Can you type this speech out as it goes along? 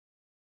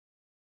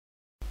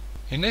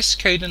In this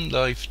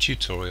Kdenlive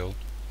tutorial,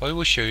 I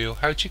will show you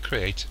how to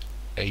create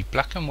a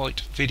black and white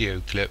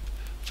video clip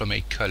from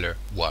a color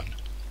one.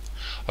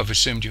 I've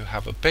assumed you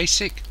have a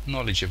basic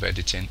knowledge of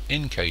editing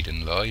in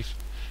Kdenlive.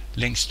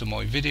 Links to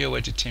my video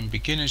editing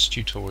beginners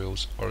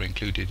tutorials are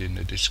included in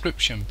the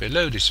description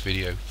below this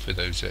video for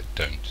those that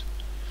don't.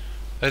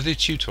 Other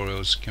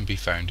tutorials can be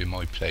found in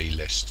my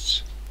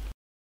playlists.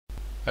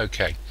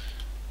 Okay,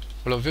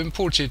 well, I've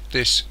imported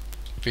this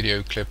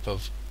video clip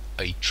of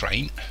a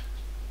train.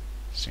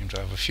 Seem to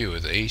have a few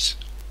of these,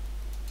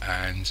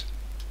 and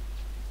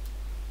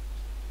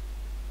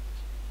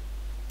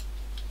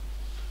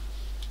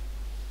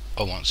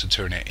I want to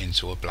turn it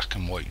into a black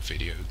and white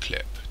video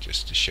clip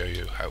just to show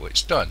you how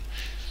it's done.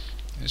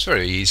 It's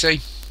very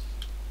easy.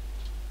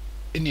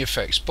 In the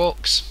effects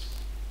box,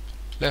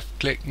 left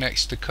click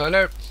next to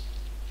color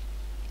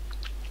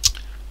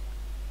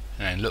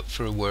and look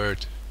for a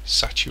word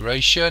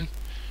saturation.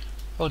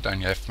 Hold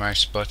down your left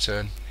mouse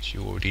button, as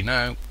you already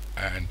know,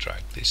 and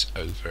drag this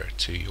over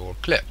to your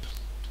clip.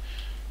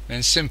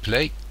 Then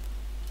simply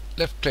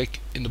left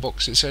click in the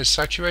box that says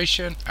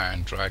saturation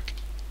and drag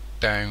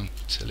down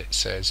till it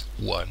says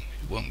 1.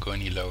 It won't go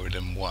any lower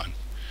than 1.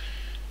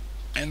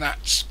 And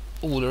that's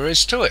all there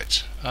is to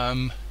it.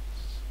 Not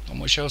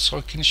much else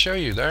I can show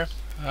you there.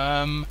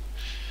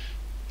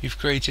 You've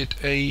created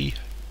a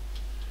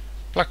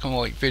black and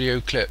white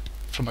video clip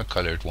from a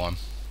coloured one.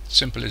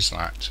 Simple as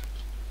that.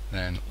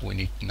 Then all we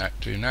need to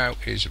do now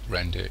is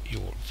render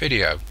your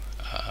video.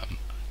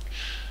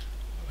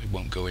 I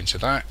won't go into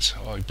that.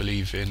 I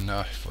believe in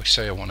if I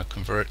say I want to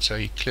convert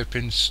a clip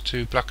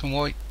into black and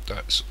white,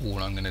 that's all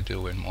I'm going to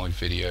do in my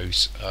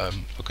videos.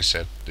 Like I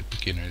said, the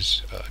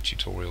beginners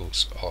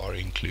tutorials are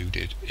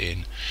included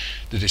in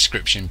the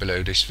description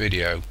below this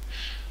video.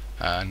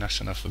 And that's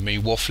enough of me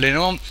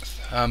waffling on.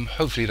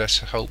 Hopefully that's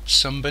helped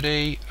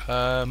somebody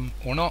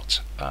or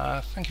not.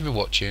 Thank you for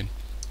watching.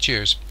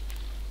 Cheers.